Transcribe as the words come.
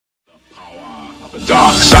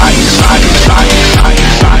Dark side,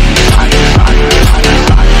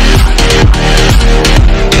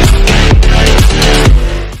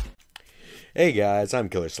 Hey guys, I'm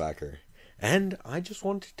Killer Slacker, and I just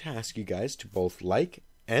wanted to ask you guys to both like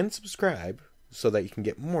and subscribe so that you can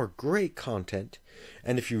get more great content.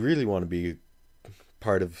 And if you really want to be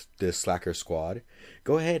part of this Slacker squad,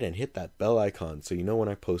 go ahead and hit that bell icon so you know when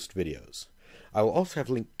I post videos. I will also have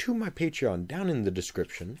a link to my Patreon down in the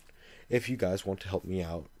description if you guys want to help me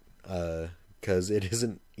out, because it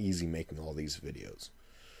isn't easy making all these videos.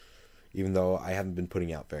 Even though I haven't been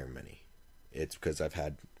putting out very many. It's because I've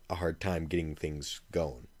had a hard time getting things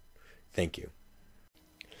going. Thank you.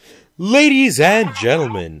 Ladies and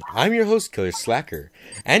gentlemen, I'm your host Killer Slacker,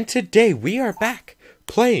 and today we are back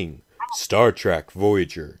playing Star Trek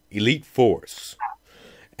Voyager Elite Force.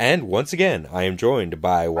 And once again, I am joined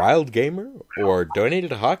by Wild Gamer or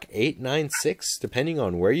Donated Hawk 896, depending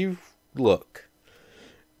on where you look.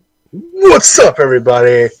 What's up,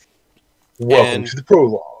 everybody? Welcome to the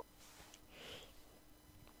prologue.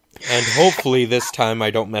 And hopefully this time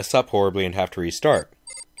I don't mess up horribly and have to restart.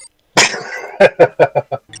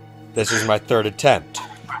 This is my third attempt.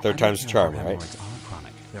 Third time's a charm, right?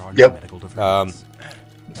 Yep.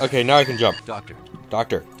 Okay, now I can jump.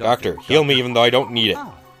 Doctor, heal me even though I don't need it.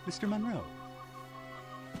 Ah, Mr. Monroe.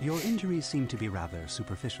 Your injuries seem to be rather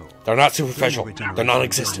superficial. They're not superficial. They're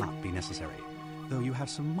non-existent. Will not be necessary. Though you have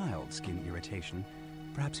some mild skin irritation.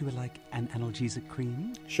 Perhaps you would like an analgesic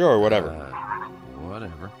cream? Sure, whatever.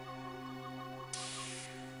 Whatever.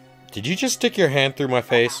 Did you just stick your hand through my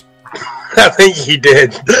face? I think he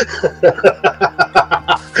did.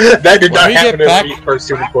 That did not happen in the first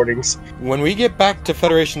two recordings. When we get back to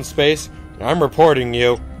Federation space, I'm reporting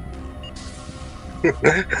you.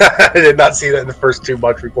 I did not see that in the first two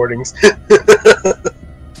much recordings.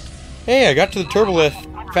 Hey, I got to the turbolith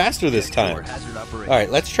faster this time.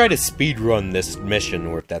 Alright, let's try to speed run this mission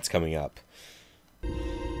if that's coming up.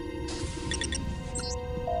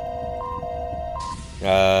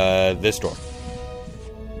 This door.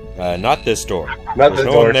 Not this door. There's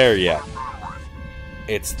no one there yet.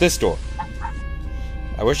 It's this door.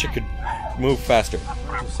 I wish I could move faster.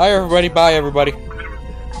 Hi everybody, bye everybody.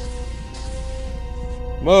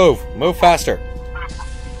 Move faster.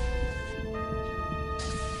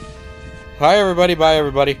 Hi everybody, bye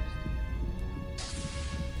everybody.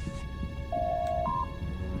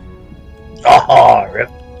 Oh,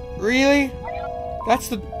 rip. Really? That's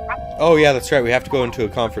the... Oh yeah, that's right, we have to go into a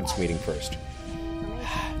conference meeting first.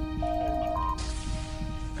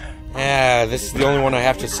 Yeah, this is the only one I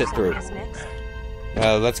have to sit through.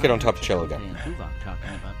 Let's get on top of Chell again.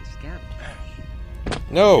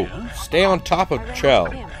 No, stay on top of Chell.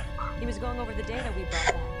 He was going over the data we brought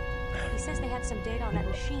back. He says they had some data on that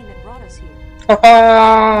machine that brought us here.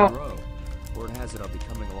 Word has it I'll be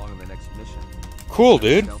coming along on the next mission. Cool,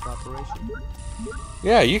 dude.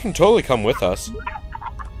 Yeah, you can totally come with us.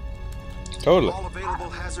 Totally. All available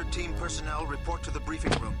hazard team personnel report to the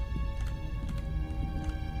briefing room.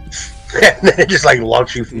 And then it just like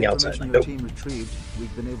locks you from the outside. Like, nope. Team retrieved,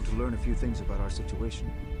 we've been able to learn a few things about our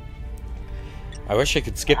situation. I wish I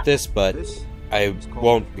could skip this, but I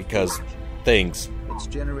won't because things. It's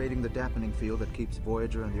generating the dampening field that keeps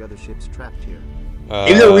Voyager and the other ships trapped here.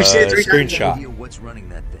 Even though we've seen it 3 times. Screenshot. What's running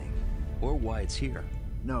that thing, or why it's here?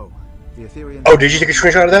 No, the Ethereum. Oh, did you take a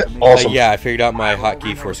screenshot of that? Awesome. Yeah, I figured out my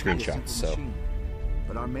hotkey for screenshots. So.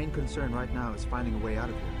 But our main concern right now is finding a way out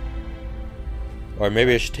of here. Or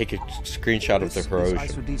maybe I should take a screenshot of the corrosion.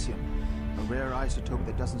 Isodesium, a rare isotope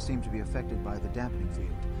that doesn't seem to be affected by the dampening field.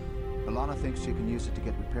 B'Elanna thinks she can use it to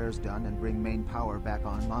get repairs done and bring main power back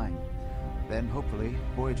online. Then, hopefully,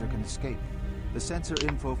 Voyager can escape. The sensor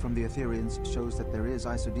info from the Etherians shows that there is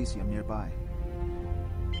isodesium nearby.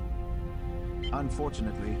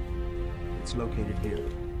 Unfortunately, it's located here.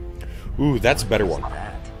 Ooh, that's a better one.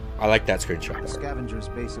 I like that screenshot. Scavenger's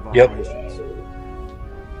base of operations.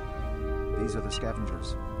 These are the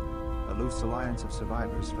Scavengers, a loose alliance of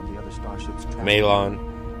survivors from the other starships. Malon,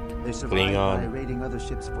 they survived Klingon, by raiding other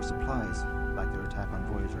ships for supplies, like their attack on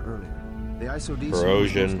Voyager earlier. The isodesium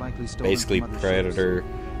corrosion, basically from Predator,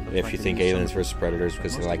 if you think aliens versus Predators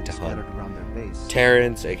because they like to hunt.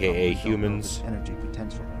 Terrans, aka humans. Energy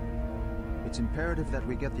potential. It's imperative that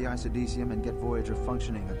we get the isodesium and get Voyager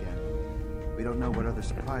functioning again. We don't know what other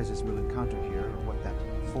surprises we'll encounter here or what that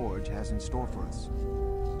forge has in store for us.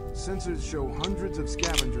 Sensors show hundreds of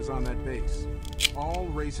scavengers on that base. All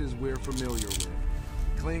races we're familiar with.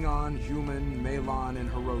 Klingon, human, Malon,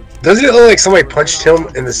 and Hirogen. Doesn't it look like somebody punched him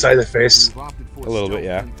in the side of the face? A little bit,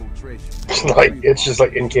 yeah. Like, it's just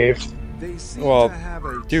like incaved. Well,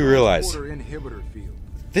 do realize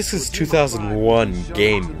This is 2001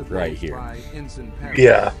 game right here.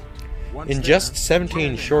 Yeah. In just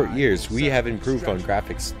 17 short years, we have improved on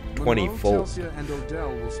graphics 20-fold.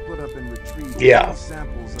 Yeah.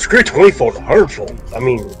 Screw 20-fold, 100-fold. I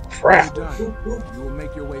mean, crap.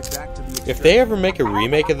 If they ever make a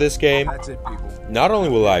remake of this game, not only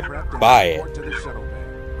will I buy it,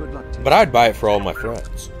 but I'd buy it for all my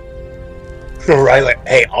friends. Right? Like,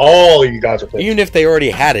 hey, all of you guys are playing. Even if they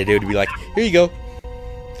already had it, it would be like, here you go.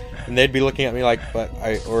 And they'd be looking at me like, but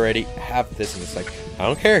I already have this. And it's like, I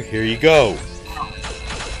don't care, here you go.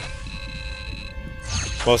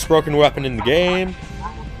 Most broken weapon in the game.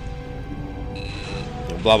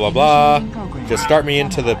 Blah, blah, blah. Just start me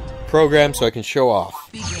into the program so I can show off.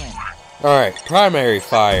 Alright, primary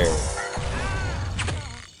fire.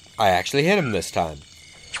 I actually hit him this time.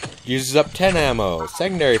 Uses up 10 ammo.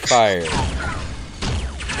 Secondary fire.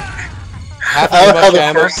 Half as much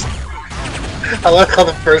ammo. I love how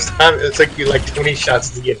the first time it took you like 20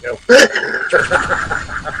 shots to get him.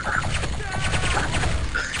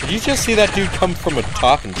 Did you just see that dude come from a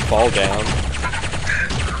top and fall down?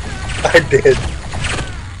 I did.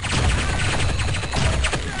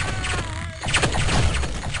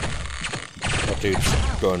 That dude's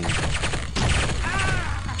going...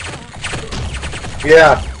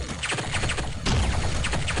 Yeah.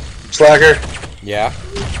 Slacker. Yeah?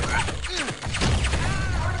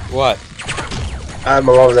 What? My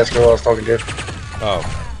mom was asking who I was talking to. Oh.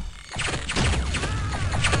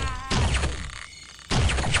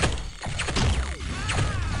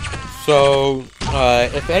 So,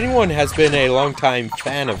 if anyone has been a long-time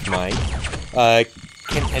fan of mine,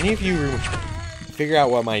 can any of you figure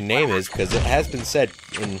out what my name is? Because it has been said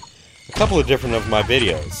in a couple of different of my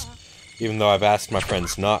videos. Even though I've asked my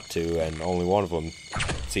friends not to, and only one of them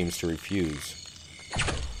seems to refuse.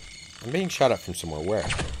 I'm being shot at from somewhere. Where?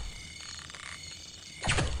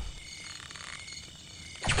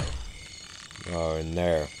 Oh, in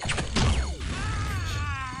there.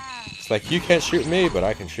 It's like, you can't shoot me, but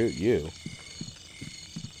I can shoot you.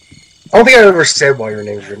 I don't think I ever said why your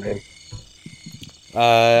name's your name.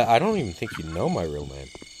 I don't even think you know my real name.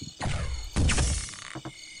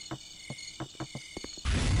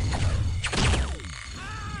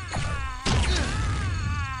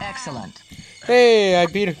 Excellent. Hey, I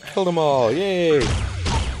killed them all. Yay.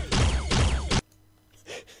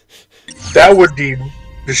 That would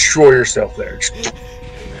destroy yourself there.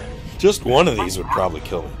 Just one of these would probably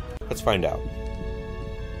kill me. Let's find out.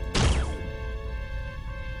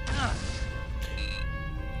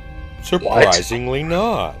 Surprisingly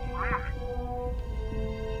not.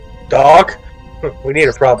 Dog? We need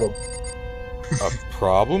a problem. A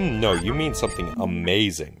problem? No, you mean something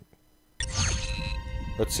amazing.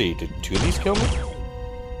 Let's see, did 2 of these kill me?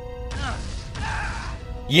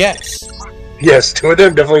 Yes! Yes, 2 of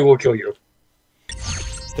them definitely will kill you.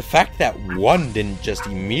 The fact that 1 didn't just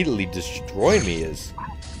immediately destroy me is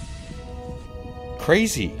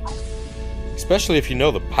crazy. Especially if you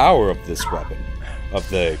know the power of this weapon, of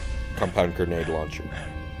the compound grenade launcher.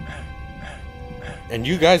 And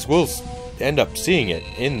you guys will end up seeing it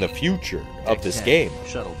in the future of this game.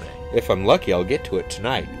 Shuttle bay. If I'm lucky, I'll get to it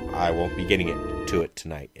tonight. I won't be getting to it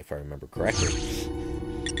tonight, if I remember correctly.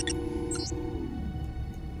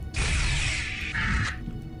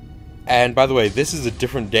 And by the way, this is a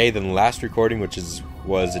different day than the last recording, which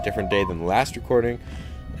was a different day than the last recording.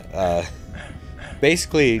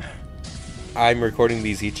 Basically, I'm recording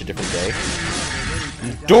these each a different day.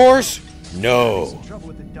 Doors? No.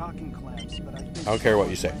 I don't care what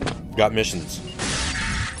you say. Got missions.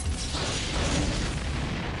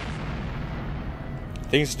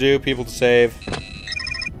 Things to do, people to save.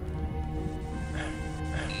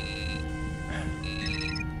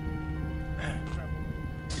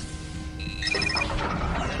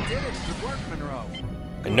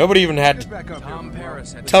 And nobody even had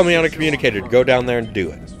to tell me on a communicator to go down there and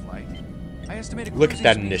do it. Look at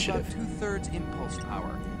that initiative.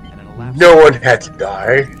 No one had to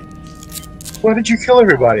die. Why did you kill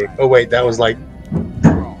everybody? Oh wait, that was like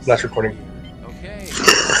last recording.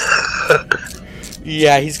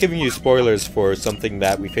 Yeah, he's giving you spoilers for something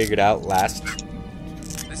that we figured out last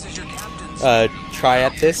try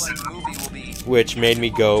at this, which made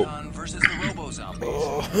me go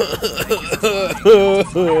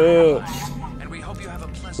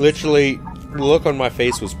literally, the look on my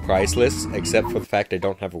face was priceless, except for the fact I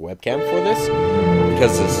don't have a webcam for this,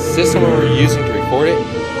 because the system we're using to record it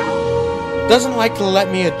doesn't like to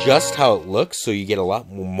let me adjust how it looks, so you get a lot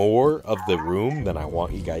more of the room than I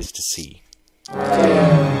want you guys to see.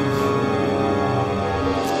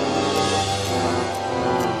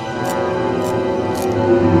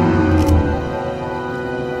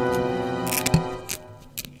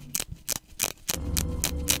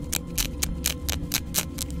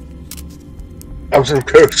 I'm so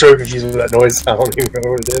confused with that noise. I don't even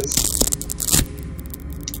know what it is.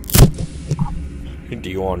 Do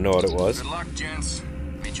you want to know what it was? Good luck, gents.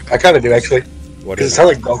 Meet you I kind of do, actually. What Because is it sounds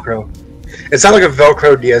like Velcro. It sounds like a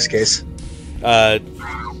Velcro DS case.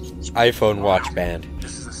 iPhone Watch Band.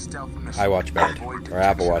 This is a stealth mission. iWatch Band. Avoid Or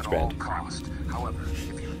Apple Watch detection at all Band. costs. However,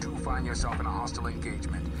 if you do find yourself in a hostile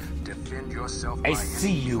engagement, defend yourself I by see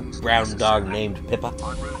any you, means brown necessary. dog named Pippa. En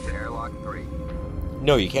route to airlock 3.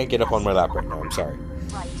 No, you can't get up on my lap right now. I'm sorry.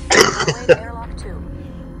 Right. On the way to airlock 2.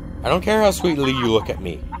 I don't care how sweetly you look at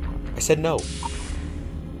me. I said no.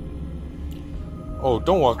 Oh,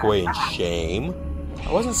 don't walk away in shame.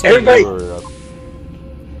 I wasn't saying Everybody- you were...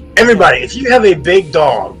 Everybody, if you have a big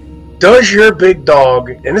dog, does your big dog,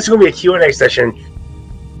 and this is going to be a Q&A session,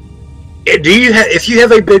 if you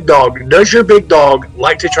have a big dog, does your big dog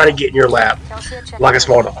like to try to get in your lap like a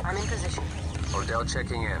small dog? I'm in position. Odell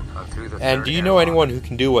checking in. I'm through the And third do you know airlock. anyone who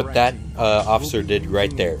can do what that officer did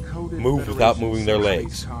right there? Move without moving their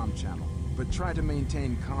legs. Comm channel, but try to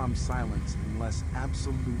maintain comm silence unless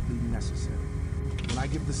absolutely necessary. When I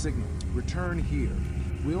give the signal, return here.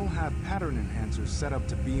 We'll have pattern enhancers set up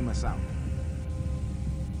to beam us out.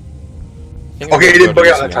 I think Okay, I'm it didn't gonna bug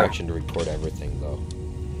do out some that time. action to record everything, though.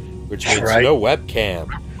 Which means Right. no webcam.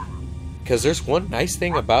 Because there's one nice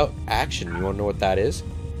thing about action. You want to know what that is?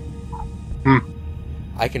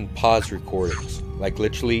 I can pause recordings. Like,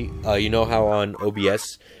 literally, you know how on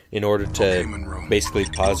OBS, in order to basically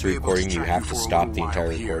pause the recording, you have to stop the entire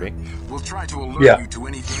recording? We'll try to alert Yeah. you to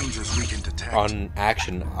any dangers we can detect. On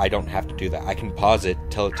action, I don't have to do that. I can pause it,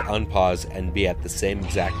 tell it to unpause, and be at the same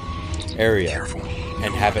exact area, Careful.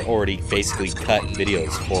 and have it already basically cut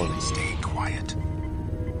videos for me. Stay quiet.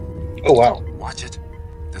 Oh, wow. Watch it.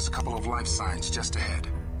 There's a couple of life signs just ahead.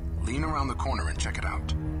 Lean around the corner and check it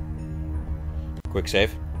out. Quick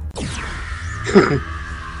save.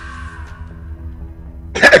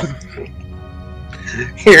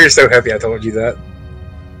 You're so happy I told you that.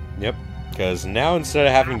 Yep. Because now instead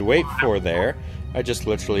of having to wait for there, I just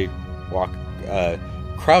literally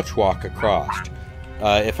crouch walk across.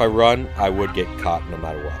 If I run, I would get caught no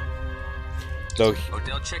matter what. Though,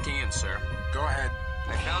 Odell checking in, sir. Go ahead.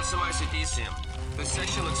 I found some ICD sim. This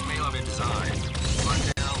section looks made of a design.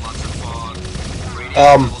 Rundown, lots of fog. Radio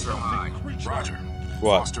levels are high. Roger.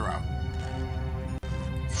 What? Foster out.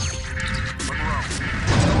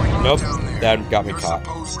 nope, Down there. that got me You're caught.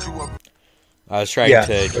 supposed to I was trying Yeah.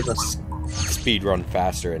 to speed run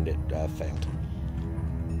faster and it failed.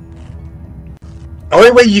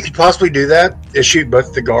 Only way you could possibly do that is shoot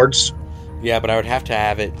both the guards. Yeah, but I would have to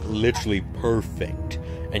have it literally perfect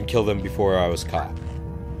and kill them before I was caught,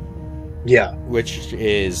 Yeah. which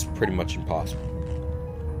is pretty much impossible.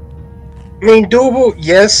 I mean, doable,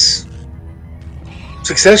 yes.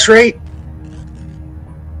 Success rate?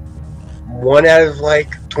 1 out of like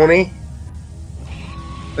 20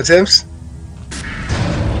 attempts?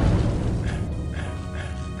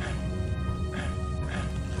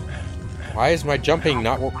 Why is my jumping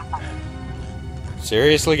not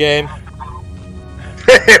seriously, game?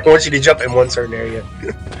 I want you to jump in one certain area.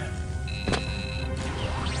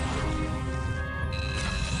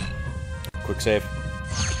 Quick save.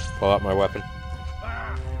 Pull out my weapon.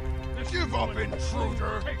 Give up,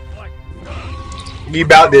 intruder. You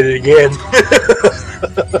about did it again.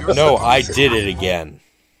 No, I did it again.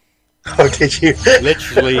 Oh, did you?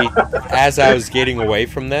 Literally, as I was getting away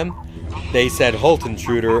from them, they said, "Halt,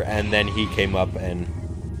 intruder," and then he came up and...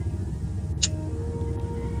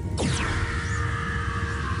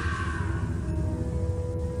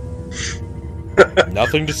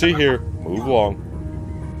 Nothing to see here. Move along.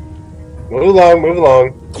 Move along, move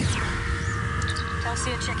along.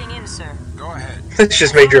 Telsia checking in, sir. Go ahead. This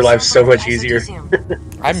just made your life so much easier.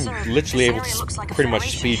 I'm Sir, literally this able area to looks like a pretty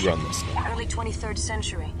much Federation speed run ship. this. Early 23rd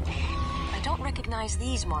century. I don't recognize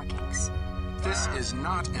these markings. This is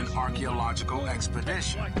not an archaeological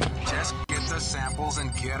expedition. Just get the samples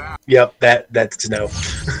and get out. Yep, that's no.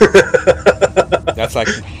 That's like,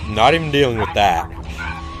 not even dealing with that.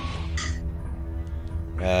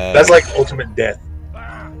 That's like ultimate death.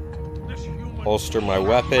 Holster my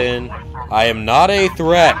weapon. I am not a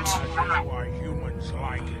threat.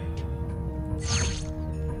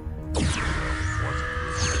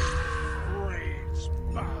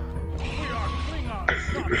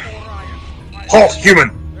 Halt, human!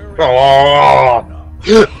 Oh.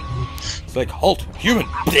 It's like, halt, human.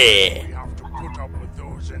 Bleh.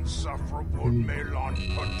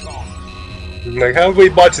 Like, how have we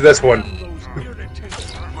bought to this one?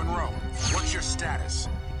 Monroe, what's your status?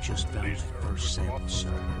 Just found the first sample, sir.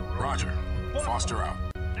 Roger. Foster out.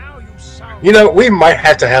 You know, we might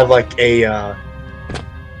have to have like a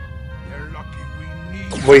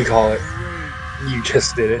what do you call it? You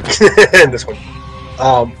just did it. And this one.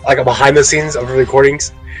 Like a behind the scenes of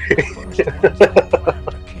recordings.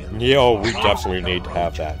 Yo, we definitely need to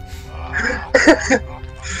have that.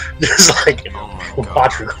 Just like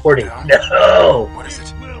watch recording. No. What is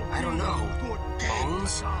it? I don't know.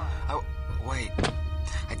 Bones? Oh, wait.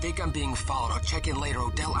 I think I'm being followed. I'll check in later.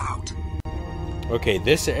 Odell out. Okay,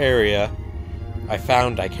 this area I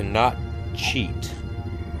found I cannot cheat.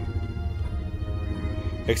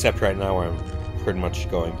 Except right now where I'm pretty much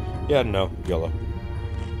going. Yeah, no, YOLO.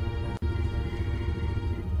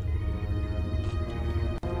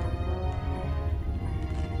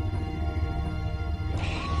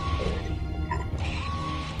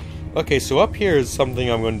 Okay, so up here is something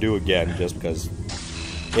I'm going to do again, just because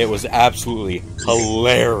it was absolutely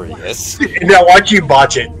hilarious. Now watch you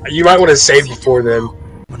botch it. You might want to save before then.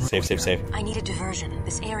 Save, save, save. I need a diversion.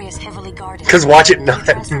 This area is heavily guarded. Because watch it now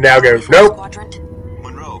go. Nope.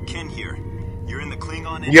 Monroe, Ken here. You're in the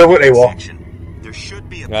Klingon You know what, AWOL? section. There should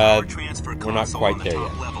be a power transfer we're not console quite on the there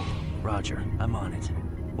top yet. level. Roger, I'm on it.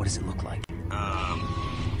 What does it look like?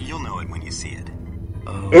 You'll know it when you see it.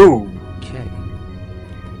 Ooh. Okay.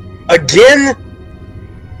 Again?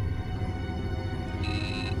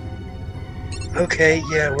 Okay,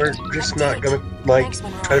 yeah, we're just not gonna, like,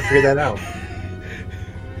 try to figure that out.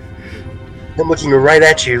 I'm looking right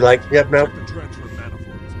at you like, yep, nope.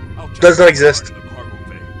 Does not exist.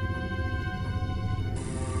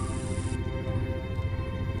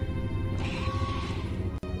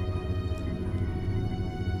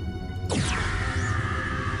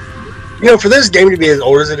 You know, for this game to be as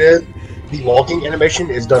old as it is, the walking animation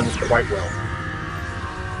is done quite well.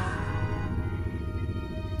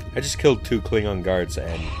 I just killed 2 Klingon guards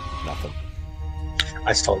and nothing.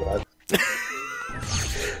 I saw that.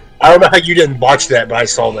 I don't know how you didn't watch that, but I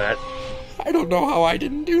saw that. I don't know how I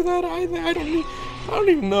didn't do that either. I don't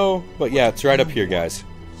even know. But yeah, it's right up here, guys.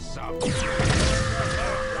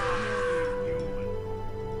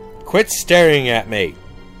 Quit staring at me.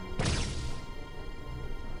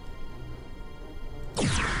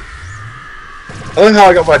 I like how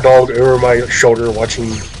I got my dog over my shoulder watching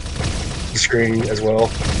the screen as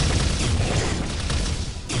well.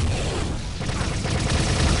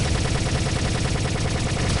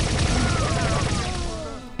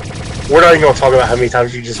 We're not even going to talk about how many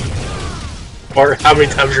times you just... or how many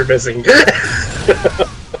times you're missing.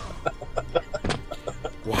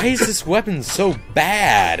 Why is this weapon so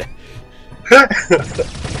bad?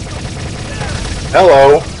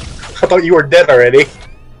 Hello. I thought you were dead already.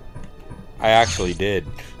 I actually did.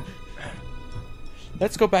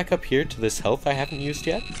 Let's go back up here to this health I haven't used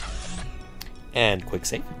yet. And quick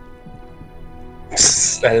save.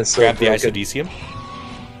 That is so Grab broken. the isodecium.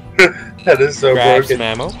 That is so grab broken. some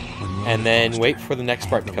ammo. And then wait for the next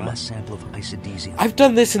part to come up. Sample of isodecium. I've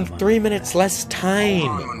done this in 3 minutes less time.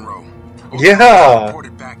 Monroe. Yeah,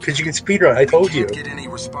 because you can speedrun. I told you. Can't get any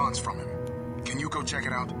response from him. Can you go check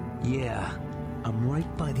it out? Yeah, I'm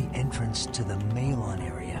right by the entrance to the Malon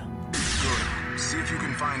area. Good. See if you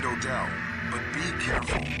can find Odell, but be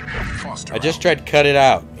careful. Foster I just out. tried to cut it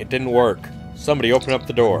out. It didn't work. Somebody open up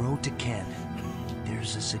the door. Road to Ken.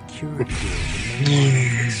 There's a security door in the main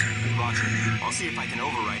entrance. Roger. I'll see if I can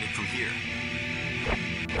override it from here.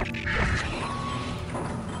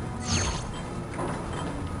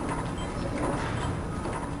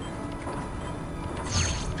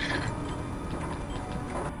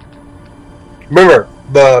 Remember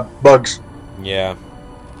the bugs. Yeah.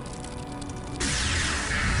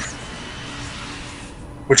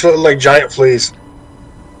 Which look like giant fleas.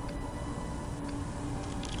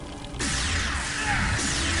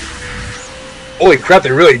 Holy crap,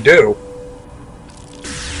 they really do.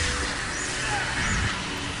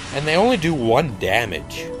 And they only do 1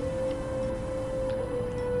 damage.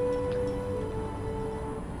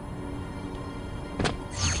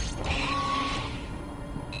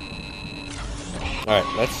 Alright,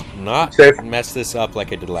 let's not Safe. mess this up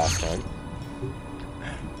like I did last time.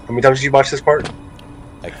 How many times did you watch this part?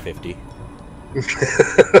 Like 50.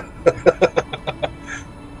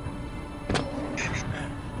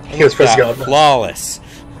 He was supposed to go. Flawless.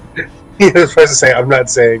 He was supposed to say, "I'm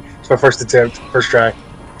not saying." It's my first attempt, first try.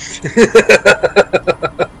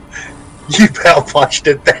 You pal botched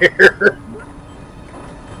it there.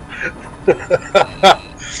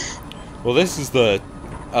 Well, this is the...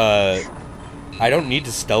 I don't need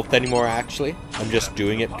to stealth anymore, actually. I'm just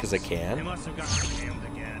doing it because I can. must have gotten jammed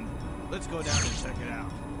again. Let's go down and check it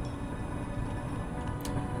out.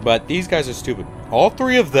 But these guys are stupid. All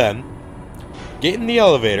 3 of them get in the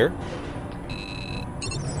elevator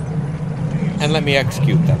and let me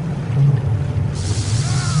execute them.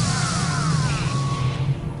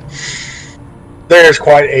 there's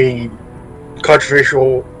quite a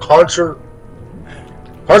controversial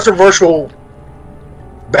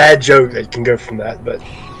bad joke that can go from that, but...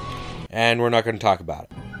 And we're not going to talk about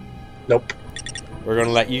it. Nope. We're going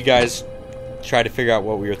to let you guys try to figure out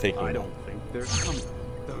what we were thinking. I don't think they're coming.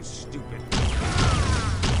 Those stupid...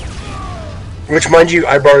 Which, mind you,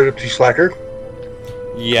 I brought it up to Slacker.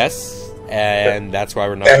 Yes, and that's why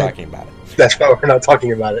we're not talking about it. That's why we're not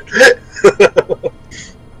talking about it.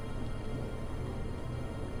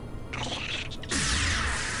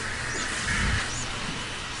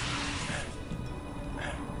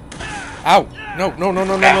 Ow! No, no, no,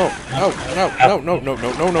 no, no, no. No, no, no, no, no,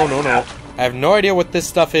 no, no, no, no, no. I have no idea what this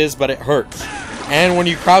stuff is, but it hurts. And when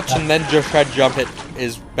you crouch and then just try to jump, it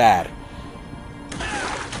is bad.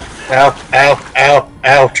 Ow, ow, ow,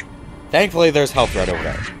 ouch. Thankfully, there's health right over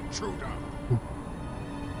there.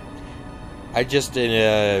 I just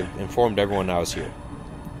informed everyone I was here.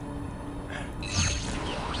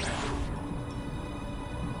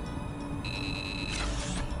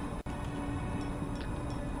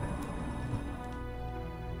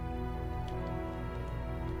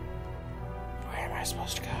 Where am I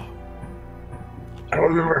supposed to go? I don't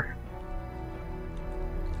remember.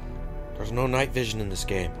 There's no night vision in this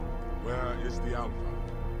game. Where is the Alpha?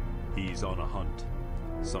 He's on a hunt.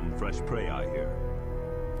 Some fresh prey, I hear.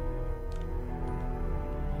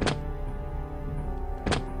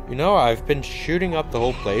 You know, I've been shooting up the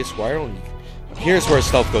whole place. Why don't you... Here's where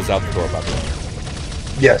stealth goes out the door, by the way.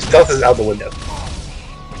 Yeah, stealth is out the window.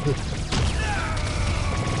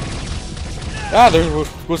 Ah, there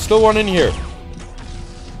was still one in here.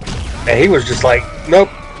 And he was just like, nope,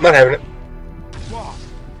 not having it.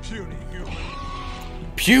 Puny human.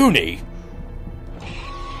 Puny?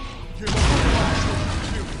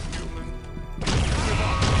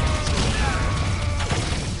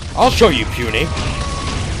 I'll show you, Puny.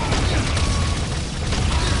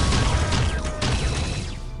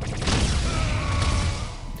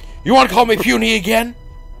 You want to call me Puny again?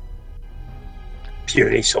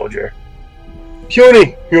 Puny soldier.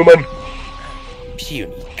 Puny human.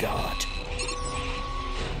 Puny god.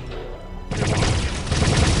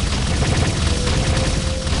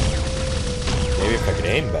 Maybe if I could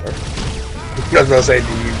aim better. I was gonna say,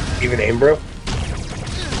 do you even aim, bro?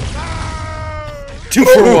 2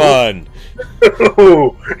 for 1.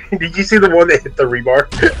 Ooh. Did you see the one that hit the rebar?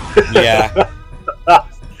 Yeah.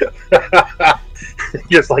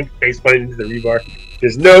 Just like face planted into the rebar.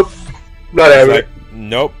 Just nope, not having it.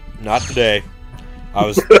 Nope, not today. I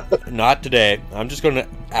was not today. I'm just gonna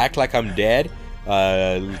act like I'm dead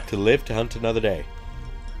to live to hunt another day.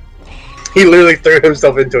 He literally threw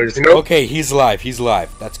himself into it. You know? Okay, he's alive. He's alive.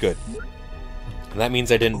 That's good. And that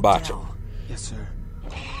means I didn't botch him. Yes, sir.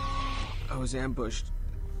 I was ambushed.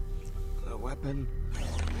 A weapon.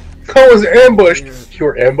 I was ambushed. You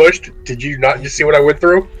were ambushed? Did you not just see what I went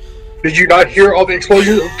through? Did you not hear all the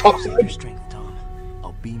explosions of top side? Strength, Tom.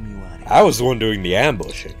 I'll beam you out. I was the one doing the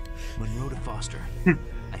ambushing. Monroe to Foster.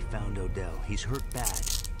 I found Odell. He's hurt bad.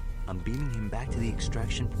 I'm beaming him back to the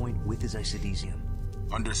extraction point with his isodesium.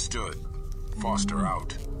 Understood. Foster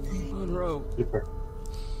out. Monroe.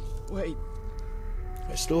 Wait.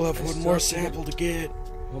 I still have one more sample to get.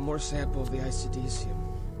 One more sample of the isodesium.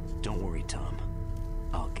 Don't worry, Tom.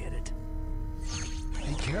 I'll get it.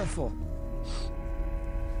 Be careful.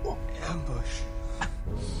 Ambush.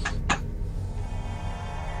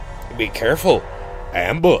 Be careful.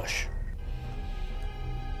 Ambush.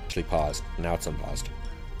 Actually paused. Now it's unpaused.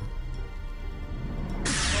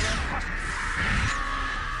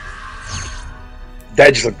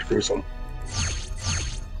 That just looked gruesome.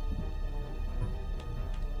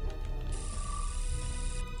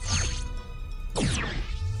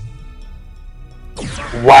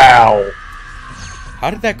 Wow. How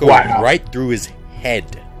did that go right through his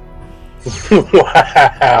head?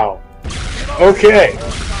 Wow. Okay.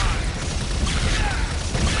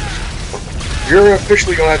 You're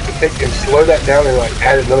officially gonna have to take and slow that down and like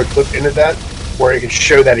add another clip into that where it can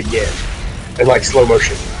show that again in like slow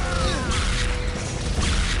motion.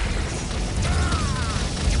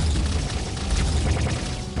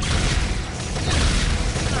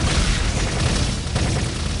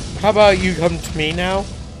 How about you come to me now?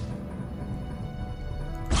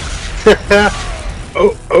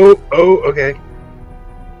 Oh, okay.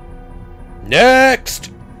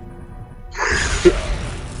 Next!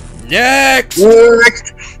 Next!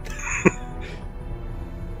 Next!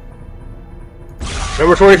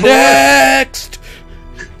 Number 24? Next!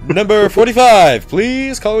 Number 45,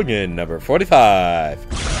 please calling in number 45.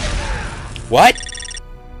 What?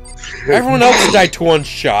 Everyone else died to one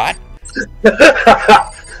shot.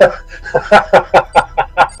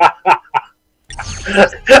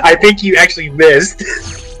 I think you actually missed.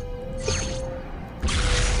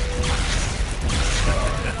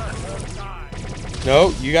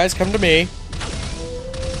 No, you guys come to me.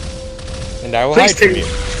 And I will hide from you.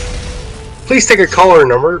 Please take a caller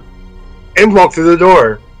number and walk through the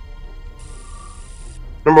door.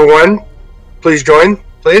 Number 1, please join,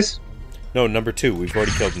 please. No, number 2. We've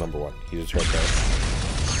already killed number 1. He was right there.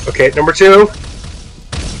 Okay, number 2.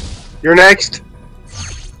 You're next.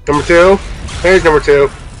 Number 2. There's number 2.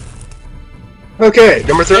 Okay,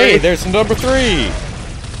 number 3. Hey, there's number 3.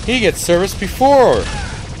 He gets service before.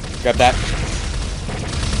 Grab that.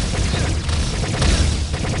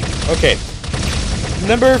 Okay.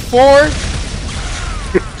 Number 4.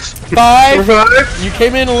 5. Number 5. You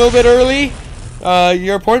came in a little bit early.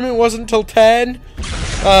 Your appointment wasn't until 10.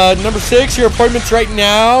 Number 6. Your appointment's right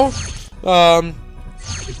now. Number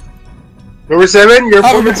 7. Your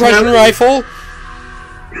appointment's Russian rifle.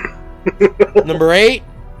 Number 8.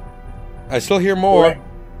 I still hear more.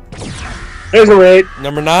 There's number 8.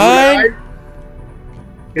 Number 9.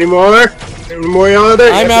 Any more? Any more y'all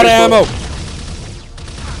there? I'm out of ammo.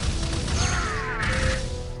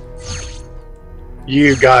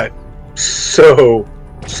 You got so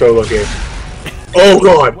lucky. Oh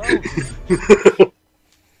god.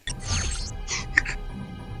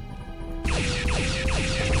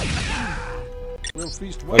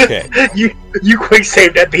 Okay. You quick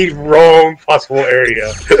saved at the wrong possible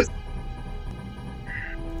area.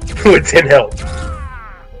 With 10 health.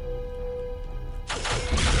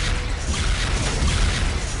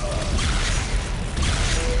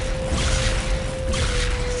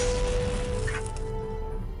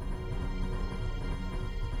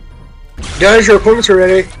 Guys, your appointments are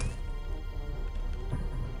ready.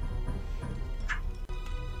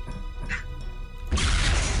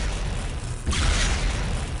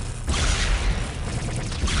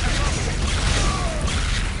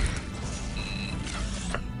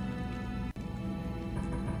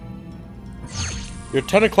 Your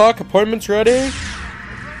 10 o'clock appointment's ready?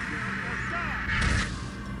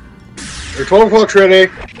 Your 12 o'clock's ready.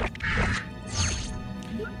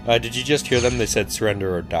 Did you just hear them? They said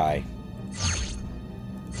surrender or die.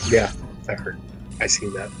 Yeah, I heard. I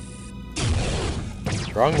seen that.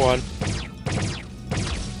 Wrong one.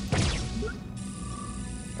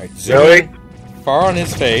 Alright, zoom in far on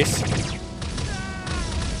his face.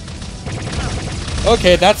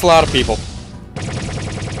 Okay, that's a lot of people.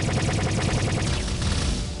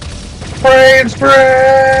 Spray and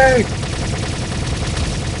spray!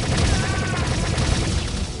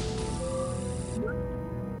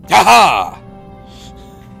 Haha!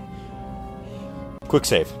 Quick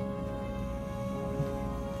save.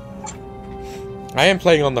 I am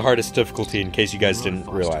playing on the hardest difficulty in case you guys didn't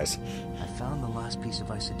realize. I found the last piece of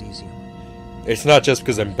isodesium. It's not just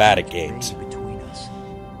because I'm bad at games. Between us.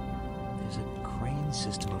 There's a crane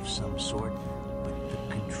system of some sort, but the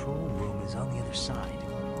control room is on the other side.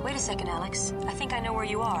 Wait a second, Alex. I think I know where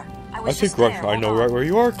you are. I know right where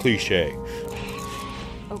you are, cliche.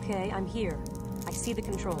 Okay, I'm here. I see the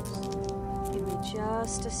controls. Give me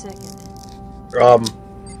just a second.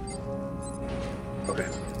 Okay.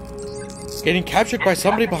 Getting captured by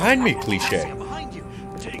somebody behind me, cliche.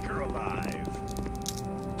 Take her alive.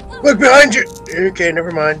 Look behind you! Okay,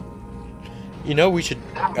 never mind. You know, we should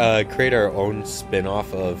create our own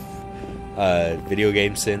spin-off of video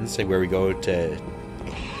game sins, where we go to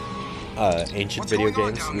ancient video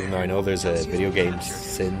games, even though I know there's a video game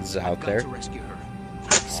sins out there.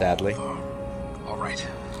 Sadly. Alright,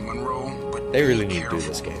 Monroe, but they really need to do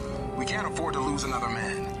this game. we can't afford to lose another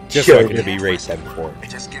man. Just so I can berate them for it.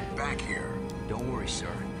 Just get back here. Don't worry, sir.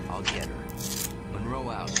 I'll get her. Monroe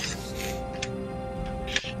out.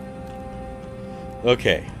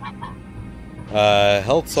 Okay.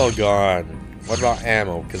 Health's all gone. What about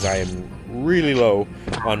ammo? Because I am really low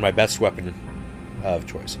on my best weapon of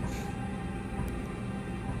choice.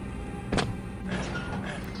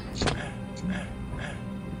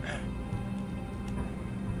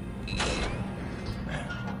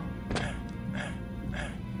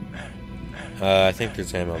 I think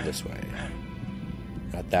there's ammo this way.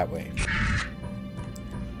 Not that way.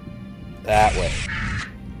 That way.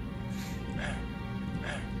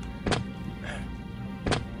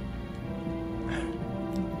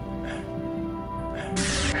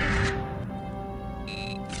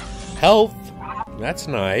 Health. That's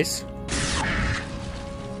nice.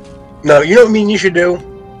 No, you know what I mean you should do?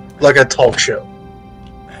 Like a talk show.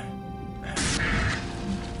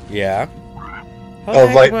 Yeah. How Of,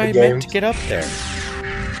 the like, heck am I the meant games. to get up there?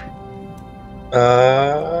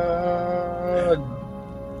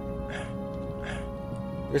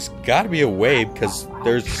 There's gotta be a way, because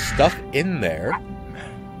there's stuff in there.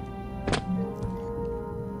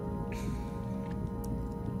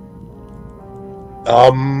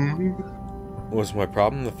 Was my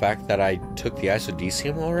problem the fact that I took the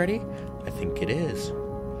isodecium already? I think it is.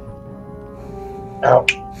 Ow.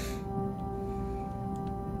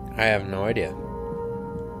 I have no idea.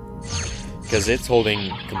 Because it's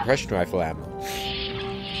holding compression rifle ammo.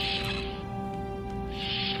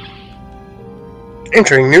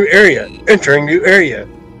 Entering new area. Entering new area.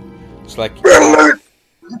 It's like... Red alert!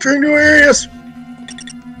 Entering new areas!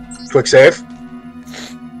 Quick save.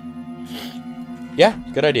 Yeah,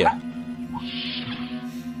 good idea.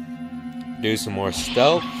 Do some more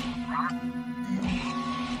stealth.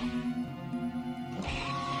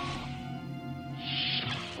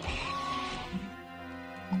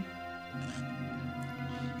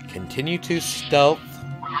 Continue to stealth.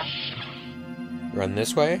 Run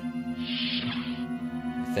this way.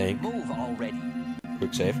 I think. Move already.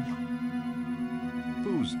 Quick save.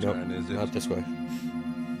 Whose turn is it? Not this way.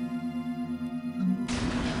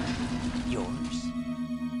 Yours.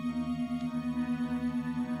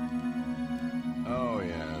 Oh,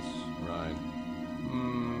 yes, right.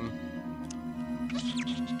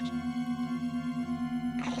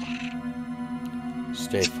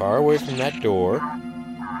 Stay far away from that door.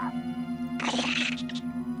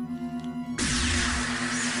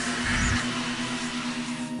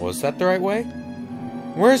 Was that the right way?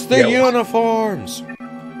 Where's the uniforms?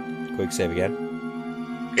 Quick save again.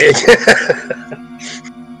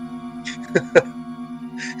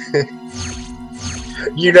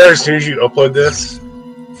 You know, as soon as you upload this,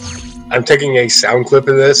 I'm taking a sound clip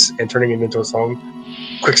of this and turning it into a song.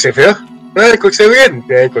 Quick save here. Quick save again.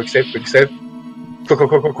 Yeah, quick save, quick save.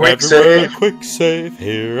 Quick save. Quick save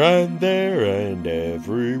here and there and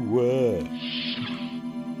everywhere.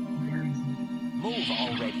 Move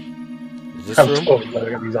already. Is this I'm room? totally glad I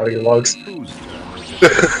got these audio logs.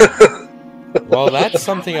 Well, that's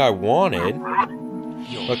something I wanted.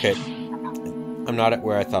 Okay. I'm not at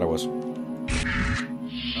where I thought I was.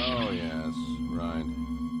 Oh, yes, right.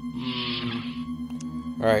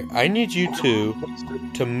 Alright, I need you two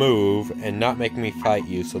to move and not make me fight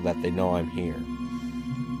you so that they know I'm here.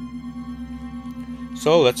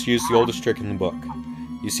 So, let's use the oldest trick in the book.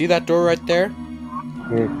 You see that door right there?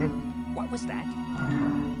 What was that?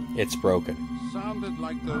 It's broken. Sounded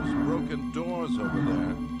like those broken doors over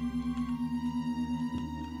there.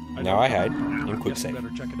 Now I hide in quick save. Better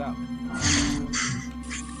check it out.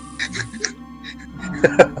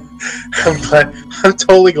 I'm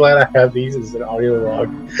totally glad I have these as an audio log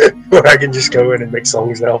where I can just go in and make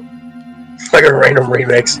songs now. It's like a random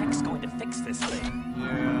remix. Tech's going to fix this thing.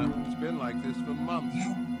 Yeah, it's been like this for months.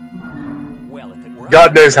 Well, if it were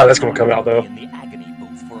God knows how that's going to come out, though. in the agony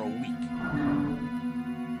booth for a week.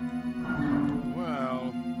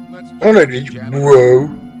 Well, let's just Oh no, did you? Whoa.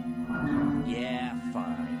 Yeah,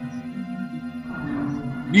 fine.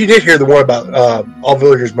 You did hear the one about all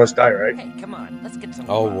villagers must die, right? Hey, come on, let's get some.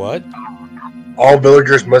 Oh, fun. what? All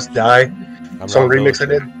villagers must die. I'm Some not remix I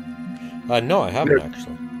did. No, I haven't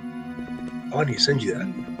actually. Oh, I need to send you that.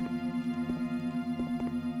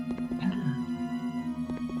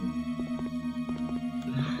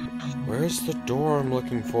 Where's the door I'm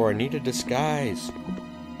looking for? I need a disguise.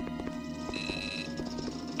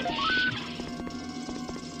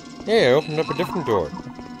 Hey, I opened up a different door.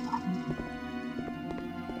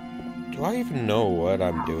 Do I even know what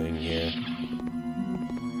I'm doing here?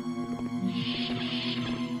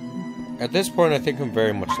 At this point, I think I'm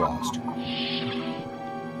very much lost.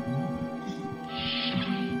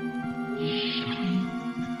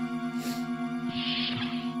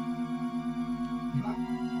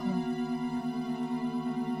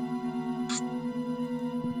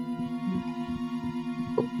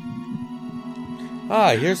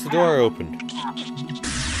 Ah, here's the door I opened.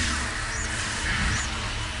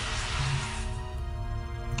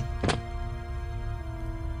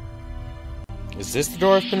 Is this the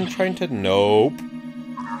door I've been trying to... Nope.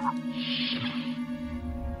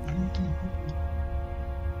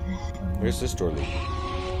 Where's this door lead?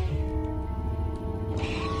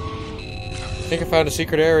 I think I found a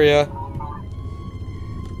secret area.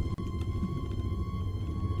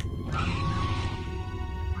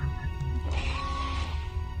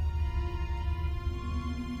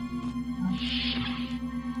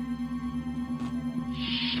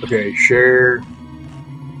 Okay, share.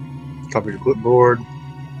 Copy the clipboard.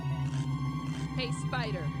 Hey,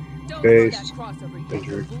 Spider, don't Paste. let that crossover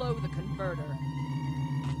Enter. user blow the converter.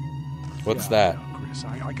 What's that? Chris,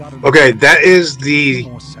 I got it. Okay, that is the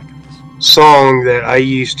More seconds. song that I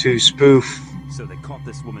used to spoof So they caught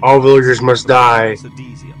this woman. All Villagers Must Die.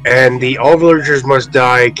 And the All Villagers Must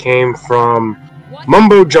Die came from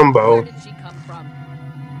Mumbo Jumbo. Where did she come from?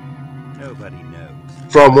 Nobody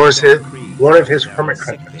knows. From where's his one of his hermit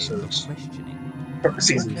crab episodes.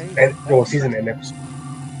 Season and season and episode.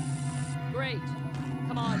 Great.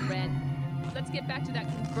 Come on, Ren. Let's get back to that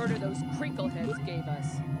converter those crinkleheads gave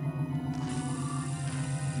us.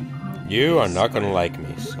 You are not gonna like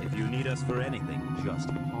me. So. If you need us for anything, just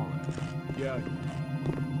holler. Yeah.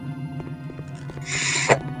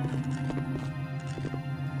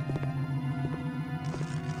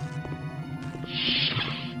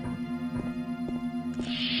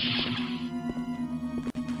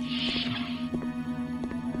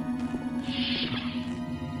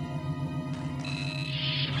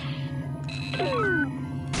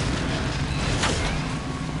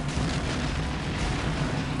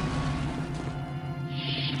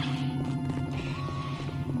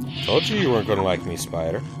 Told you weren't gonna like me,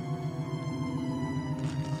 Spider.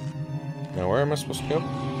 Now where am I supposed to go?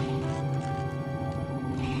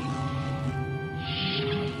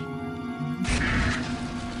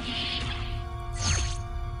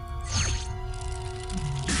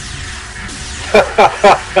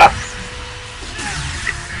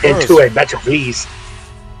 Into a batch of bees.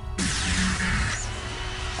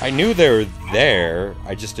 I knew they were there.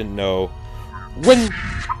 I just didn't know when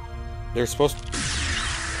they're supposed to.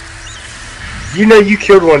 You know you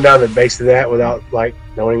killed one down the base of that without, like,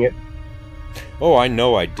 knowing it? Oh, I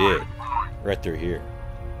know I did. Right through here.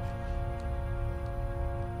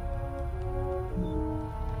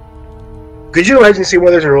 Could you imagine seeing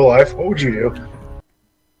one of those in real life? What would you do?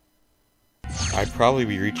 I'd probably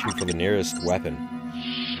be reaching for the nearest weapon.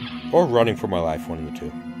 Or running for my life, one of the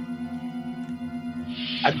two.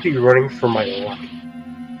 I'd be running for my life.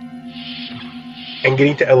 And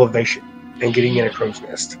getting to elevation. And getting in a crow's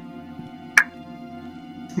nest.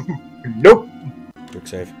 Nope. Quick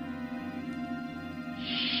save.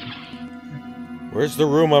 Where's the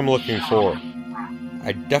room I'm looking for?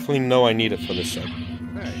 I definitely know I need it for this section.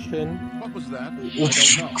 Hey, what was that?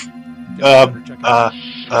 I don't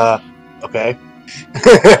know. Okay.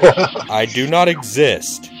 I do not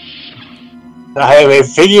exist. I have a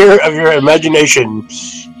figure of your imagination.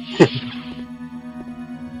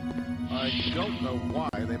 I don't know why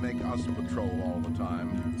they make us patrol all the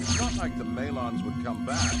time. It's not like the Malons would come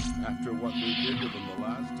back after what we did to them the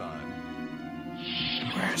last time.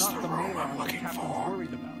 Where's the room I'm looking for?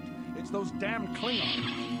 Worried about. It's those damn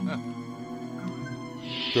Klingons.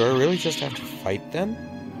 Do I really just have to fight them?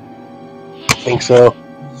 I think so.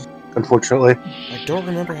 Unfortunately. I don't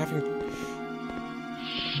remember having...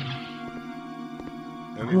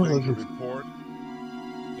 Anything to report?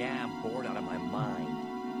 Yeah, I'm bored out of my mind.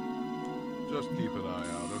 Just keep an eye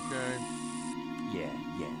out, okay?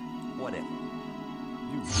 Yeah, whatever.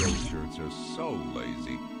 You gold shirts are so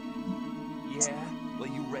lazy. Yeah? Well,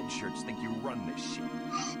 you red shirts think you run this shit.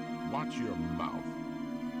 Watch your mouth.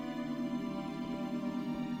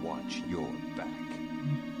 Watch your back.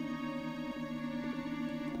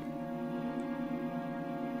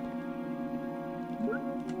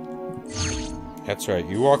 That's right.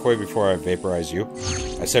 You walk away before I vaporize you.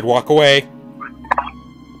 I said walk away.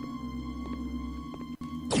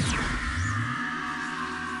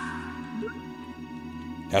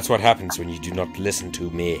 That's what happens when you do not listen to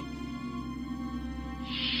me.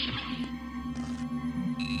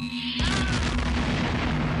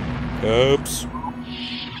 Oops.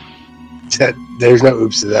 There's no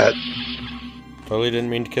oops to that. Totally didn't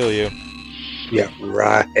mean to kill you. Yeah,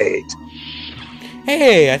 right.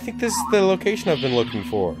 Hey, I think this is the location I've been looking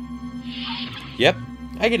for. Yep,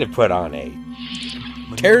 I get to put on a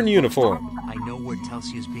Terran uniform. I know where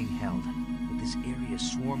Telsia is being held, but this area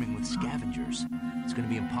is swarming with scavengers. It's going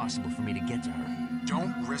to be impossible for me to get to her.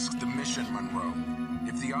 Don't risk the mission, Monroe.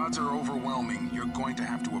 If the odds are overwhelming, you're going to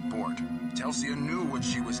have to abort. Telsia knew what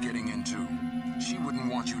she was getting into. She wouldn't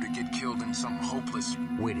want you to get killed in some hopeless...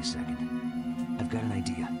 Wait a second. I've got an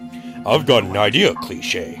idea. I've got an idea,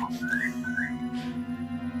 cliché.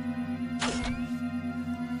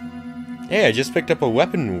 Hey, I just picked up a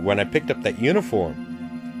weapon when I picked up that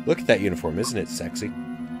uniform. Look at that uniform, isn't it sexy?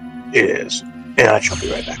 It is. And I shall be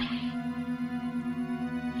right back.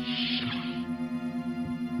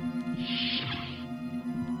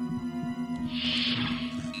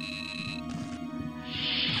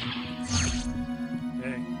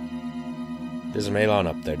 Hey. There's a Malon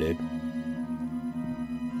up there, dude.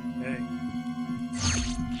 Hey.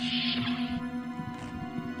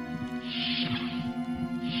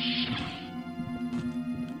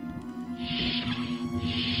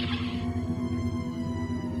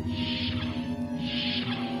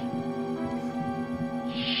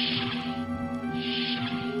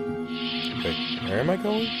 Wait, where am I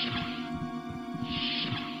going?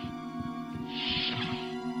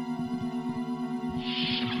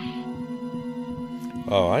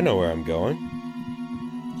 Oh, I know where I'm going.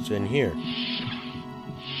 It's in here.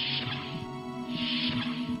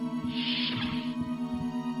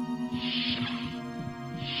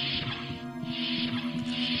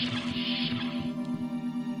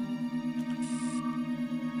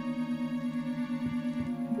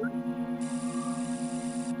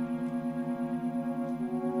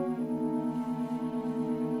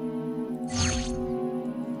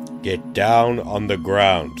 Get down on the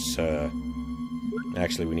ground, sir.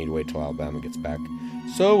 Actually, we need to wait till Alabama gets back.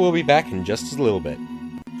 So we'll be back in just a little bit.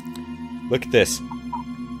 Look at this.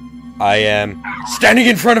 I am standing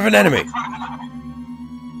in front of an enemy!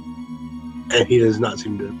 And he does not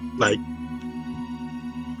seem to, like,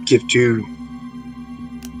 give to...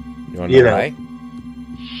 You wanna know why?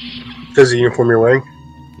 Does the uniform you're wearing?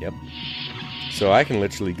 Yep. So I can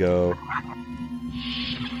literally go...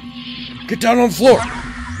 Get down on the floor!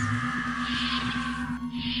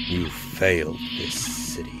 You failed this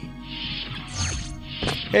city.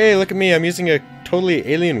 Hey, look at me. I'm using a totally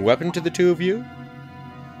alien weapon to the two of you.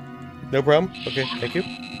 No problem? Okay, thank you.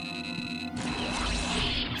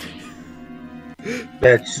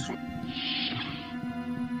 That's...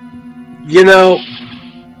 You know...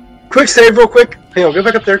 Quick save real quick. Hang on, go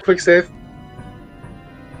back up there. Quick save.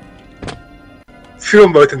 Shoot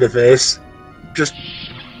them both in the face. Just...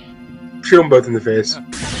 Shoot them both in the face.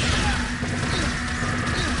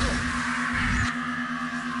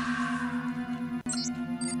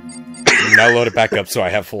 Now load it back up so I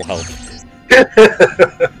have full health.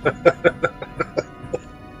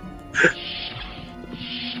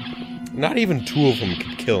 Not even two of them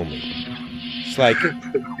could kill me. It's like...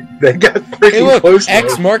 They got freaking hey look, close,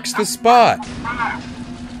 X though. marks the spot.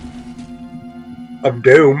 Of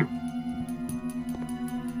doom.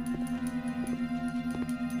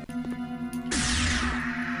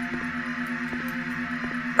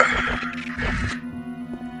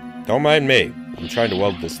 Don't mind me. I'm trying to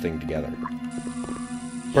weld this thing together.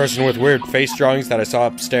 Person with weird face drawings that I saw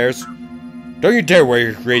upstairs. Don't you dare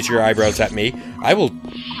raise your eyebrows at me. I will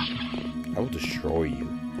destroy you.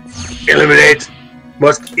 Eliminate.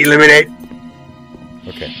 Must eliminate.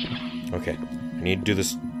 Okay. Okay. I need to do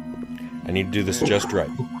this. I need to do this just right.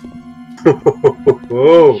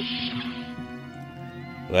 Whoa.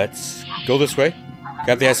 Let's go this way.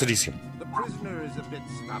 Got the ICDC. The prisoner is a bit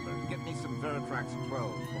stubborn. Get me some Veritrax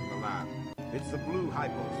 12 from the lab. It's the blue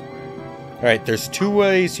hypos. Alright, there's two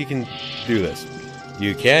ways you can do this.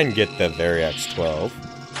 You can get the Veritrax 12.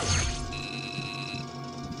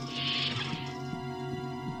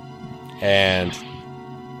 And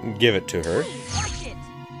give it to her.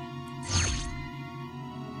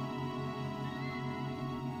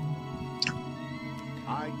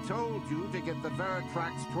 I told you to get the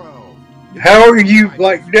Veritrax 12. How are you,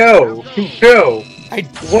 like, no. No.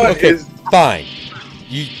 What okay, is... fine.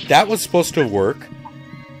 That was supposed to work.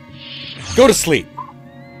 Go to sleep.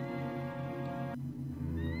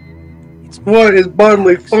 What is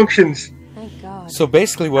bodily functions? Thank God. So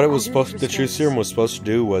basically what it was supposed the truth serum was supposed to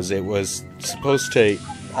do was it was supposed to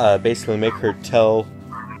basically make her tell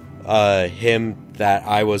him that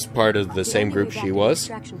I was part of the same group she was,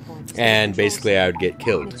 and basically I would get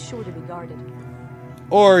killed.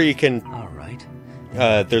 Or you can... Alright.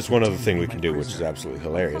 There's one other thing we can do which is absolutely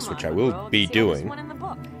hilarious, which I will be doing.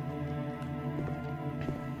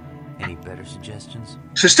 Any better suggestions?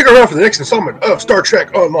 So stick around for the next installment of Star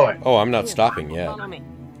Trek Online. Oh, I'm not stopping yet.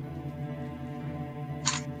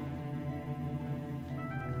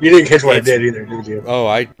 You didn't catch what I did either, did you? Oh,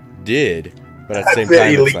 I did, but at the same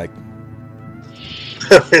time it's like...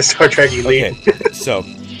 Star Trek Elite. Okay, so,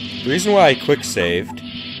 the reason why I quick saved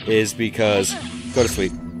is because... Go to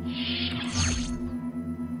sleep.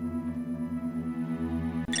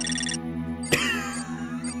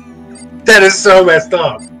 That is so messed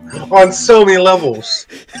up. On so many levels.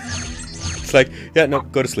 It's like, yeah, no,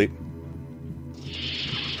 go to sleep.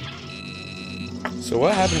 So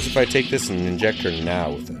what happens if I take this and inject her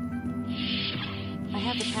now with it? I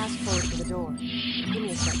have the passcode for the door. Give me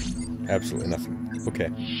a second. Absolutely nothing. Okay.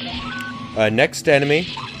 Next enemy.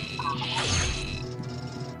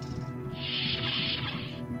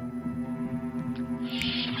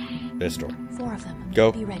 This door. 4 of them.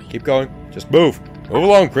 Go. Be ready. Keep going. Just move. Move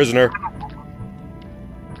along, prisoner.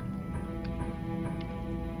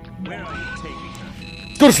 Where are you taking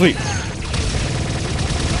her? Go to sleep.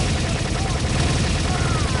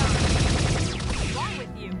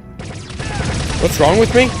 What's wrong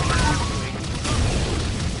with me?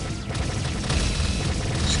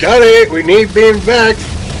 Scotty, we need being back.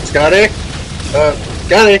 Scotty.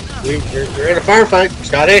 Scotty, we're in a firefight.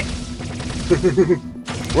 Scotty.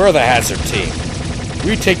 We're the hazard team.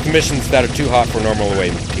 We take the missions that are too hot for normal away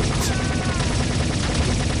teams.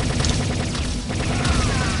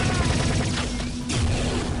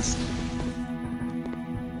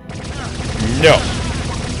 No.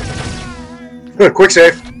 Quick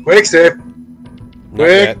save. Quick save. Not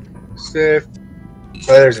Quick yet. save.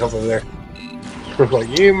 Oh, there's health over there.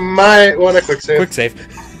 Like, you might want to quick save. Quick save.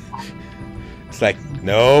 It's like,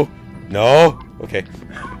 no. No. Okay.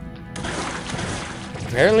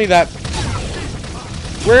 Apparently that...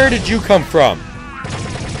 Where did you come from?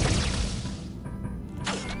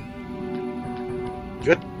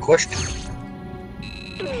 Good question.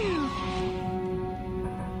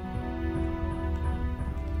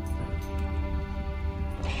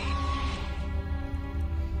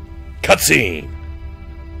 Cutscene!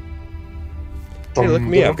 Hey, look at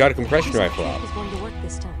me, I've got a compression rifle out. It's going to work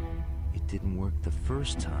this time. It didn't work the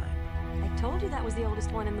first time. I told you that was the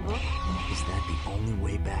oldest one in the book. Is that the only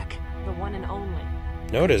way back? The one and only.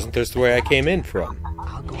 No, it isn't. There's the way I came in from.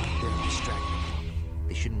 I'll go out there and distract them.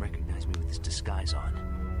 They shouldn't recognize me with this disguise on.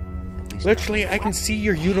 At least Literally, I can see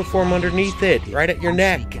your uniform underneath it, right at your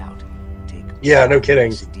neck. Yeah, no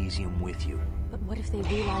kidding. With you. But what if they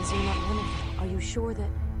realize you're not one of them? Are you sure that...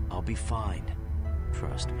 I'll be fine.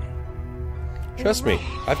 Trust me. Trust me,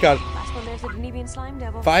 I've got Last one there's the Denebian slime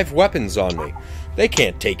devil. 5 weapons on me. They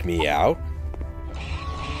can't take me out.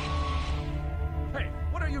 Hey,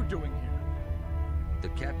 what are you doing here? The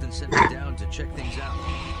captain sent me down to check things out.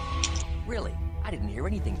 Really? I didn't hear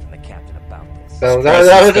anything from the captain about this. The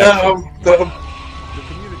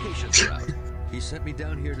communications route. He sent me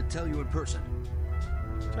down here to tell you in person.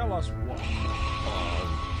 Tell us what?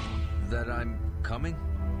 That I'm coming?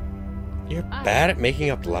 You're bad at making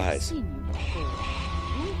up lies.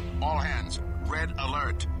 All hands, red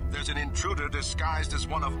alert. There's an intruder disguised as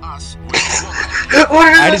one of us.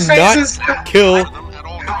 I did not kill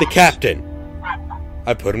the captain.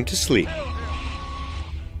 I put him to sleep.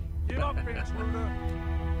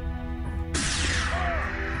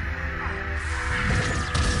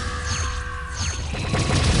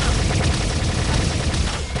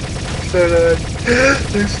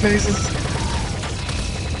 There's faces.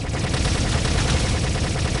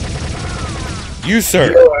 You,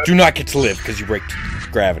 sir, do not get to live because you break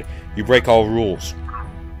gravity. You break all rules.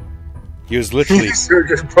 He was literally... You, sir,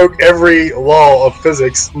 just broke every law of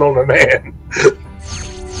physics known to man.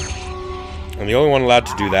 And the only one allowed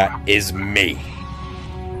to do that is me.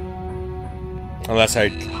 Unless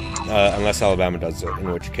Alabama does it,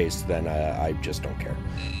 in which case then I just don't care.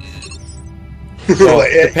 Well,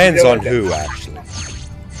 it depends on who, actually.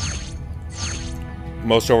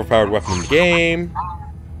 Most overpowered weapon in the game.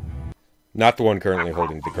 Not the one currently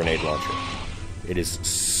holding the grenade launcher. It is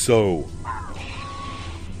so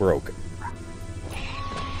broken.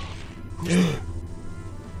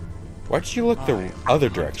 Why'd you look the other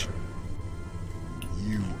direction?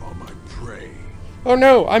 You are my prey. Oh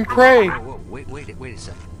no, I'm prey! Whoa, wait a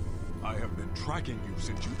second. I have been tracking you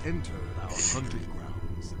since you entered our hunting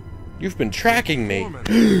grounds. You've been tracking me.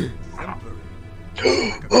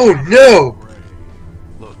 Oh no!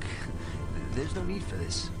 Look, there's no need for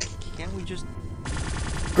this. Can't we just...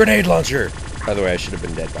 Grenade launcher! By the way, I should have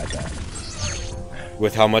been dead by that.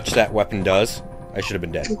 With how much that weapon does, I should have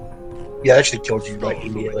been dead. Yeah, that should have killed you like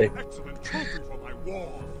immediately.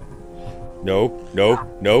 No, no,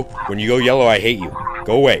 no. When you go yellow, I hate you.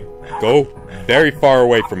 Go away. Go very far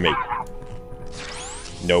away from me.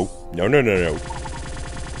 No, no, no, no, no.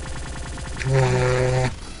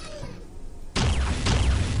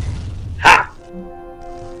 Ha!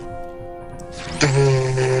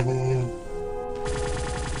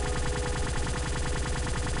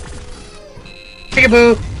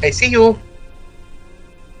 Peekaboo! I see you!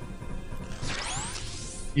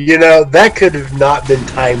 You know, that could have not been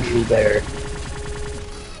timed any better.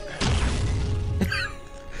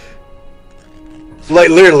 Like,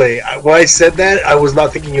 literally, when I said that, I was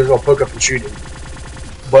not thinking he was going to poke up and shoot him.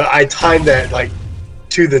 But I timed that, like,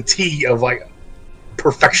 to the T of, like,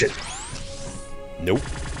 perfection. Nope.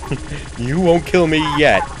 You won't kill me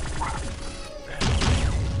yet.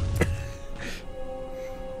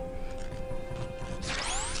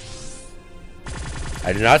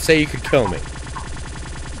 I did not say you could kill me.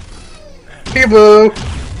 Peekaboo!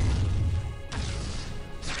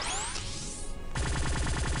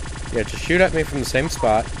 Yeah, just shoot at me from the same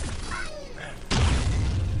spot.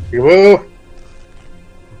 Peekaboo!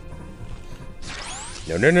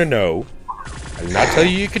 No, no, no, no. I did not tell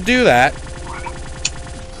you you could do that.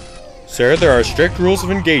 Sir, there are strict rules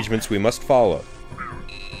of engagements we must follow.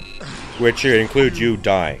 Which include you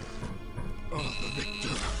dying.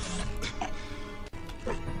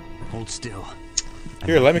 Hold still.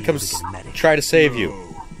 Here, let me come try to save you.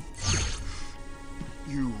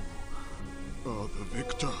 You are the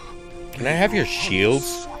victor. Can I have your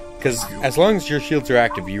shields? Because as long as your shields are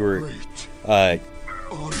active, you were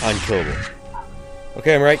unkillable.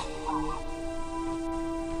 Okay, I'm right.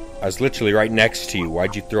 I was literally right next to you.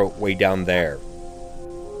 Why'd you throw it way down there?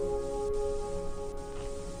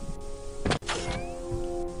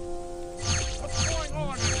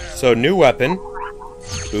 So, new weapon.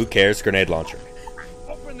 Who cares? Grenade launcher.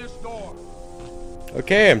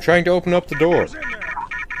 Okay, I'm trying to open up the door.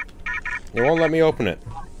 It won't let me open it.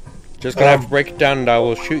 Just gonna have to break it down and I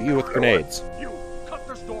will shoot you with grenades.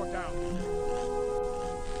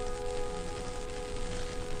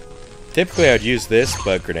 Typically I'd use this,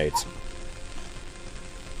 but grenades.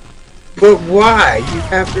 But why? You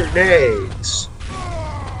have grenades.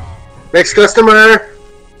 Next customer.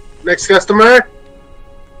 Next customer.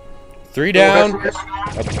 3 down.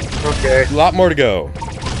 Okay. A lot more to go.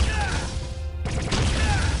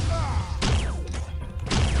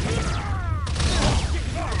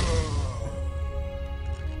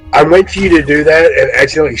 I'm waiting for you to do that and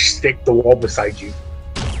accidentally stick the wall beside you.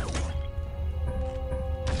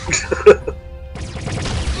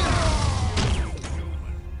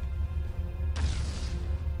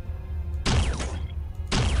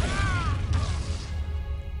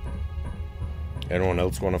 Anyone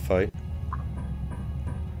else want to fight?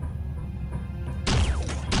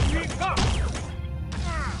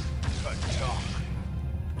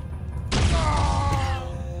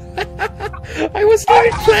 I was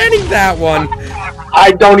not planning that one.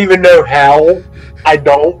 I don't even know how. I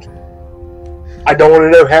don't want to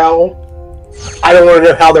know how. I don't want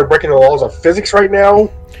to know how they're breaking the laws of physics right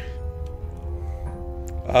now.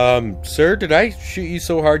 Sir, did I shoot you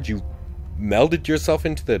so hard you melded yourself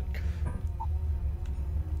into the...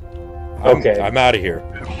 Okay. I'm out of here.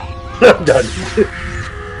 I'm done.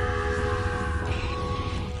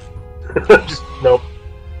 Just, nope.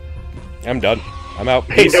 I'm done. I'm out.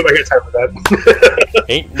 Ain't nobody got time for that.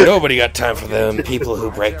 Ain't nobody got time for them people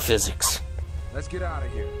who break physics. Let's get out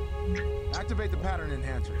of here. Activate the pattern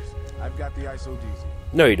enhancers. I've got the ISODC.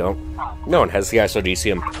 No, you don't. No one has the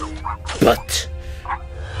ISODCM. But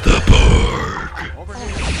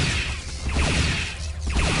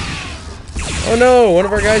oh no, one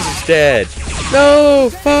of our guys is dead.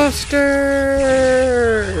 No, Foster!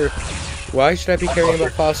 Why should I be caring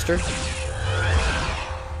about Foster?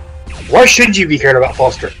 Why should you be caring about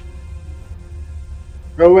Foster?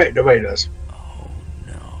 Oh wait, nobody does. Oh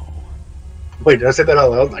no. Wait, did I say that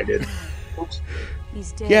out loud? I did.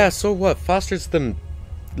 He's dead. Yeah, so what? Foster's the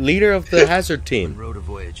leader of the hazard team. Monroe to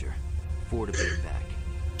Voyager. 4 to bring back.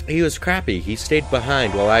 He was crappy. He stayed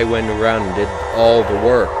behind while I went around and did all the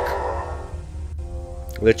work.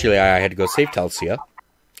 Literally, I had to go save Telsia.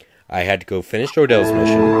 I had to go finish Odell's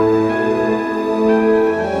mission.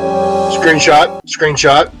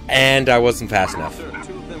 Screenshot. And I wasn't fast enough. Sir, 2 of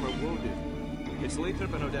them are wounded. It's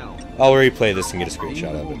Lathrop and Odell. I'll replay this and get a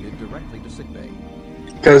screenshot of it. Directly to sickbay.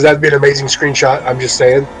 Because that'd be an amazing screenshot, I'm just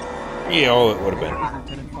saying. Yeah, oh, it would have been.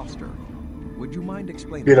 Lieutenant Foster, would you mind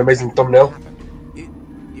explaining? Be an amazing thumbnail.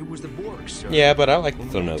 It was the Borg, sir. Yeah, but I like the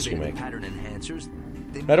thumbnails you make. Pattern enhancers.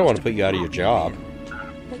 I don't want to put you out of your job.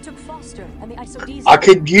 They took Foster and the ISODs. I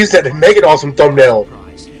could use that to make an awesome thumbnail.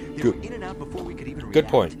 Good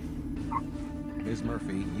point. Ms.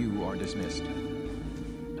 Murphy, you are dismissed.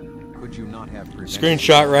 Could you not have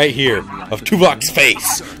Screenshot right here of Tuvok's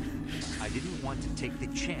face. I didn't want to take the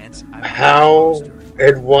chance. How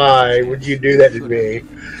and why would you do that to me?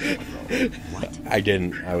 I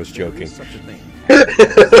didn't. I was joking.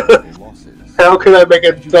 How could I make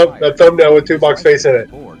a thumbnail with Tuvok's face in it?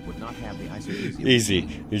 Easy.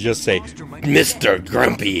 You just say, Mr.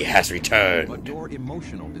 Grumpy has returned.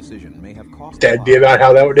 That'd be about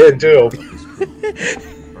how that would end, too.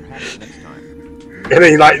 And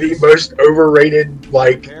then, like, the most overrated,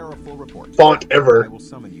 like, font ever.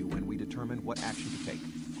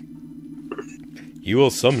 You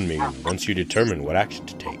will summon me once you determine what action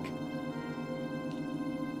to take.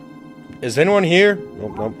 Is anyone here?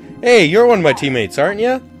 Nope, nope. Hey, you're one of my teammates, aren't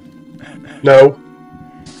you? No.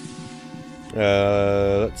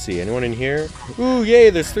 Let's see. Anyone in here? Ooh,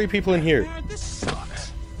 yay! There's 3 people in here.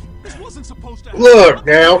 Look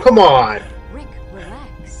now, come on. Rick,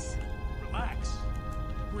 relax.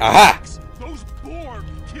 Aha!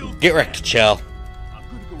 Get wrecked, Chell.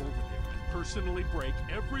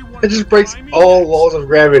 It just breaks all laws of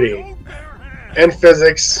gravity and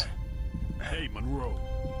physics. Hey, Monroe,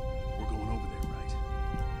 we're going over there, right?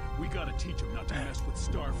 We gotta teach him not to mess with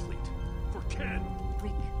Starfleet. For Ken.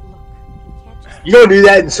 Rick, look. You can't just... You don't do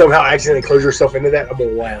that and somehow accidentally close yourself into that, I'm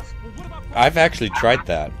gonna laugh. Well, what about I've actually tried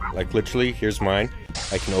that. Like, literally, here's mine.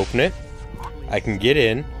 I can open it. I can get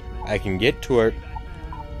in. I can get to it.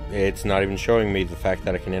 It's not even showing me the fact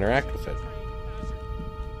that I can interact with it.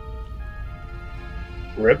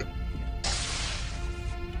 Rip.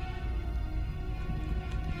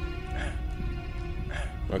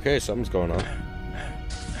 Okay, something's going on.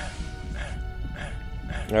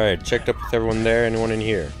 Alright, checked up with everyone there. Anyone in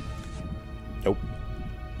here? Nope.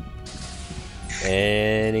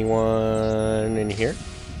 Anyone in here?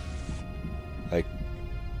 Like,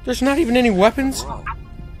 there's not even any weapons? Bro,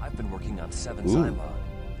 I've been working on 7 Ooh. Xylon.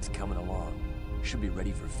 It's coming along. Should be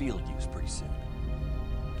ready for field use pretty soon.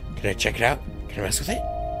 Can I check it out? Can I mess with it?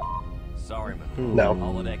 Sorry, man. No.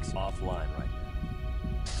 Holodecks offline right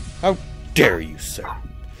now. How dare you, sir?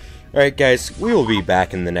 Alright, guys, we will be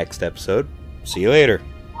back in the next episode. See you later.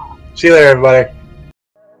 See you later, everybody.